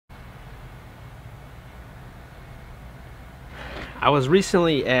I was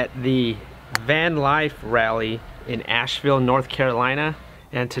recently at the VanLife rally in Asheville, North Carolina,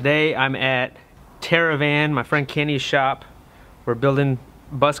 and today I'm at Terravan, my friend Kenny's shop. We're building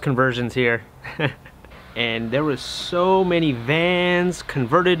bus conversions here. And there was so many vans,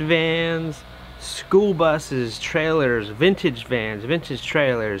 converted vans, school buses, trailers, vintage vans, vintage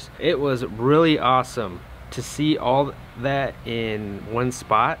trailers. It was really awesome to see all that in one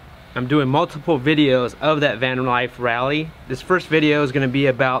spot. I'm doing multiple videos of that VanLife rally. This first video is going to be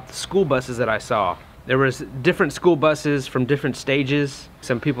about the school buses that I saw. There was different school buses from different stages.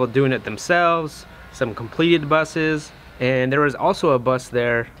 Some people doing it themselves, some completed buses, and there was also a bus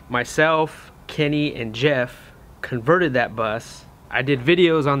there. Myself, Kenny, and Jeff converted that bus. I did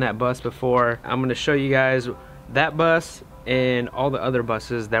videos on that bus before. I'm going to show you guys that bus and all the other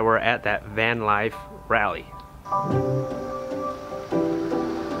buses that were at that VanLife rally.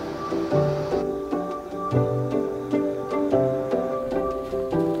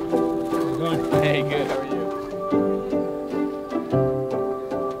 Hey, good. How are you?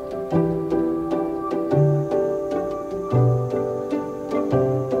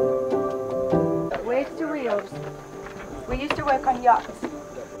 Waste to wheels. We used to work on yachts.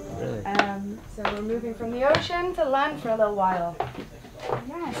 Really? So we're moving from the ocean to land for a little while.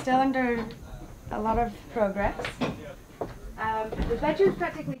 Yeah, still under a lot of progress. The bedroom's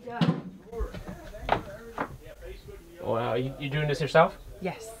practically done. Wow, you doing this yourself?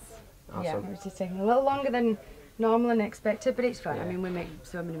 Yes. Awesome. Yeah, it's just taking a little longer than normal and expected, but it's fun. Yeah. I mean, we make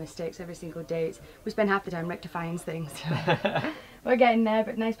so many mistakes every single day. We spend half the time rectifying things. We're getting there,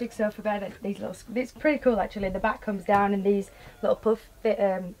 but nice big sofa bed. It's pretty cool actually. The back comes down and these little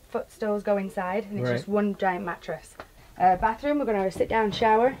footstools go inside, and it's just one giant mattress. Bathroom, we're going to sit down,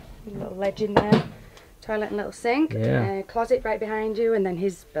 shower, a little ledge in there, toilet and little sink, closet right behind you, and then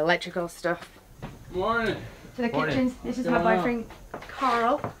his electrical stuff. Morning. To the kitchens. This is my boyfriend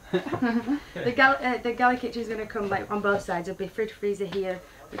Carl. The galley kitchen is going to come like on both sides. There'll be a fridge freezer here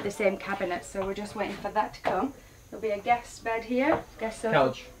with the same cabinets, so we're just waiting for that to come. There'll be a guest bed here, guest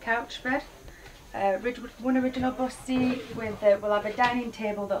sofa, couch bed, one original bus seat with we'll have a dining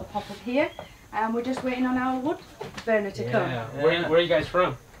table that'll pop up here, and we're just waiting on our wood burner to come. Where are you guys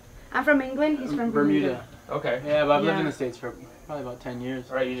from? I'm from England. He's from Bermuda. Okay. Yeah, but I've lived in the States for probably about 10 years.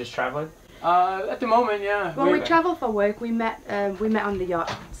 All right, you just traveling? At the moment, yeah. Well, we travel for work. We met on the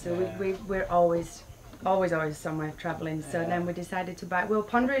yacht, so we're always somewhere traveling. So then we decided to buy. We were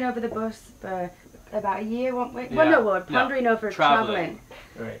pondering over the bus for about a year, weren't we? Yeah. Well, no, we were pondering over traveling.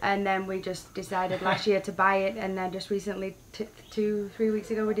 Right. And then we just decided last year to buy it, and then just recently, 2-3 weeks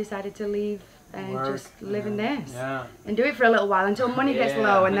ago, we decided to leave and just live in this and do it for a little while until money gets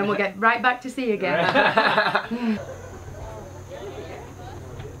low, and then we'll get right back to sea again.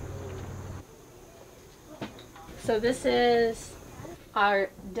 So this is our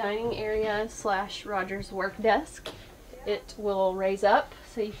dining area / Roger's work desk. It will raise up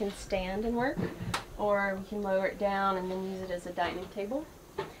so you can stand and work, or we can lower it down and then use it as a dining table.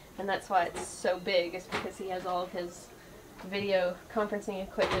 And that's why it's so big, is because he has all of his video conferencing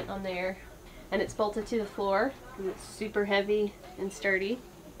equipment on there. And it's bolted to the floor, and it's super heavy and sturdy.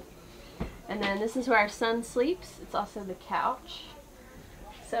 And then this is where our son sleeps. It's also the couch.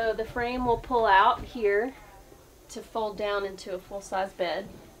 So the frame will pull out here to fold down into a full-size bed.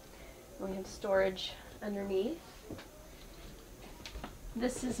 And we have storage underneath.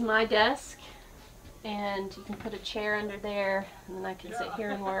 This is my desk, and you can put a chair under there, and then I can sit here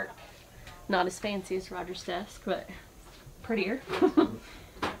and work. Not as fancy as Roger's desk, but prettier.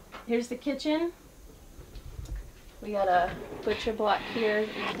 Here's the kitchen. We got a butcher block here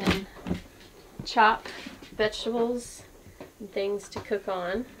that you can chop vegetables and things to cook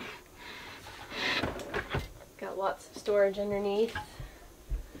on. Got lots of storage underneath.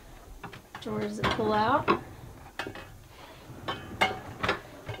 Drawers that pull out.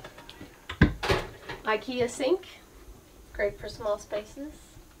 IKEA sink. Great for small spaces.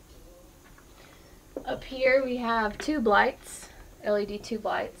 Up here we have tube lights, LED tube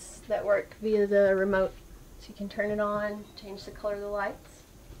lights that work via the remote. So you can turn it on, change the color of the lights.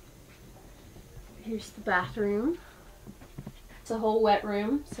 Here's the bathroom. It's a whole wet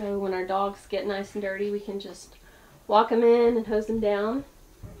room, so when our dogs get nice and dirty, we can just walk them in and hose them down.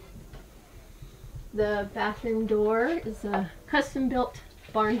 The bathroom door is a custom-built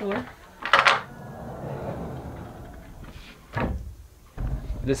barn door.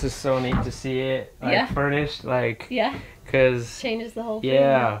 This is so neat to see it furnished, because changes the whole thing.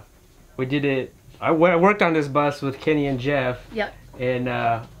 Yeah, we did it. I worked on this bus with Kenny and Jeff. Yep. And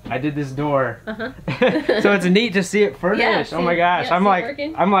I did this door. So it's neat to see it furnished. Yeah, oh my gosh, I'm like,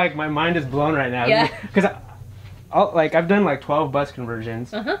 working? my mind is blown right now. Yeah. Because like I've done like 12 bus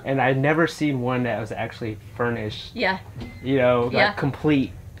conversions, Uh-huh. and I've never seen one that was actually furnished. Yeah. You know, like Yeah.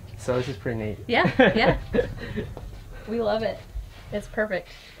 complete. So this is pretty neat. Yeah, yeah. We love it. It's perfect.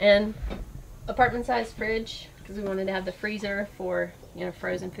 And apartment size fridge, because we wanted to have the freezer for, you know,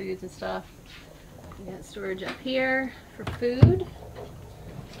 frozen foods and stuff. We got storage up here for food.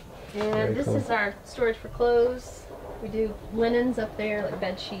 And Very this cool. is our storage for clothes. We do linens up there, like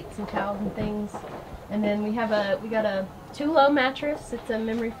bed sheets and towels and things. And then we got a 2-low mattress. It's a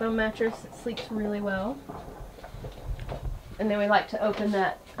memory foam mattress. It sleeps really well. And then we like to open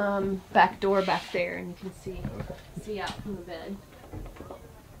that back door back there, and you can see out from the bed.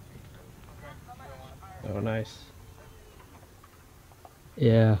 Oh, nice.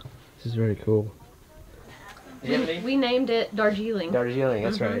 Yeah, this is very cool. We named it Darjeeling. Darjeeling,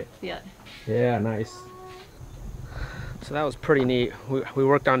 that's Mhm. right. Yeah. Yeah, nice. So that was pretty neat. We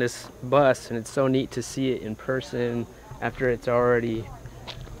worked on this bus, and it's so neat to see it in person after it's already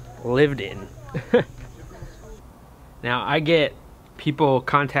lived in. Now, I get people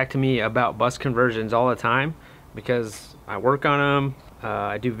contacting me about bus conversions all the time because I work on them,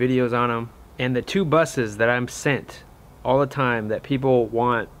 I do videos on them, and the 2 buses that I'm sent all the time that people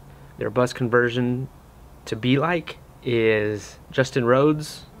want their bus conversion to be like is Justin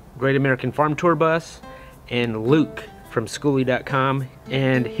Rhodes' Great American Farm Tour bus, and Luke from SKOOLIES.com,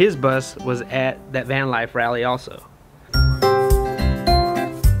 and his bus was at that VANLIFE rally also.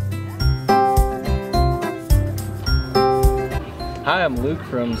 Hi, I'm Luke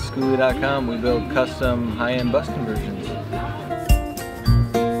from SKOOLIES.com. We build custom high-end bus conversions.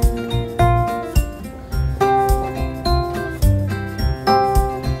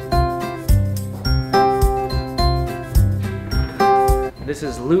 This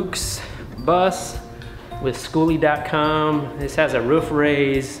is Luke's bus with SKOOLIES.com. This has a roof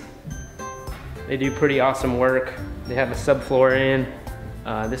raise. They do pretty awesome work. They have a subfloor in.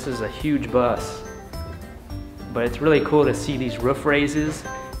 This is a huge bus. But it's really cool to see these roof raises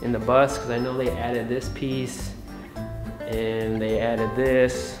in the bus, because I know they added this piece and they added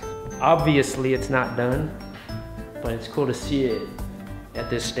this. Obviously it's not done, but it's cool to see it at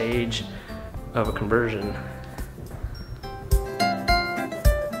this stage of a conversion.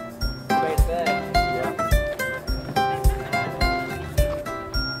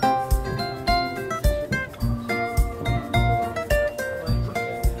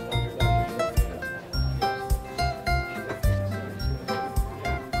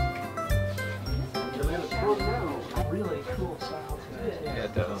 Really cool style. Yeah,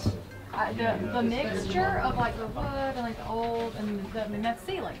 it does. The mixture of like the wood and like the old and I mean that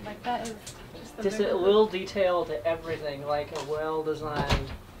ceiling, like that is just Just a little detail to everything, like a well-designed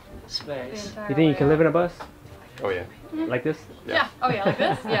space. You think you can live in a bus Oh yeah. like this? Yeah. Oh yeah, like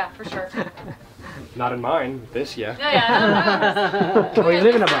this? Yeah, for sure. Not in mine. This, yeah. Yeah. Or you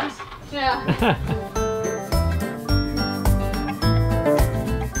live in a bus? Yeah.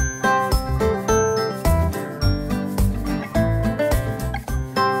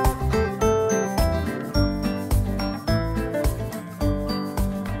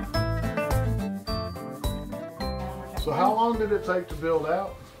 So how long did it take to build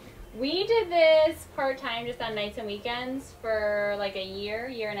out? We did this part-time just on nights and weekends for like a year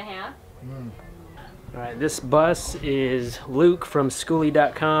and a half. All right, this bus is Luke from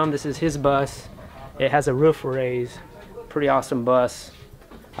SKOOLIES.com. This is his bus. It has a roof raise. Pretty awesome bus.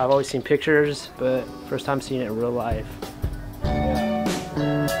 I've always seen pictures, but first time seeing it in real life.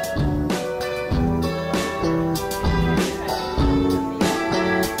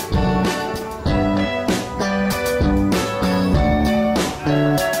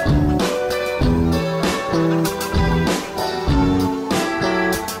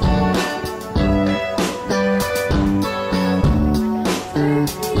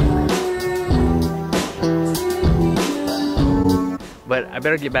 But I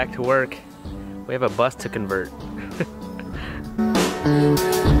better get back to work. We have a bus to convert.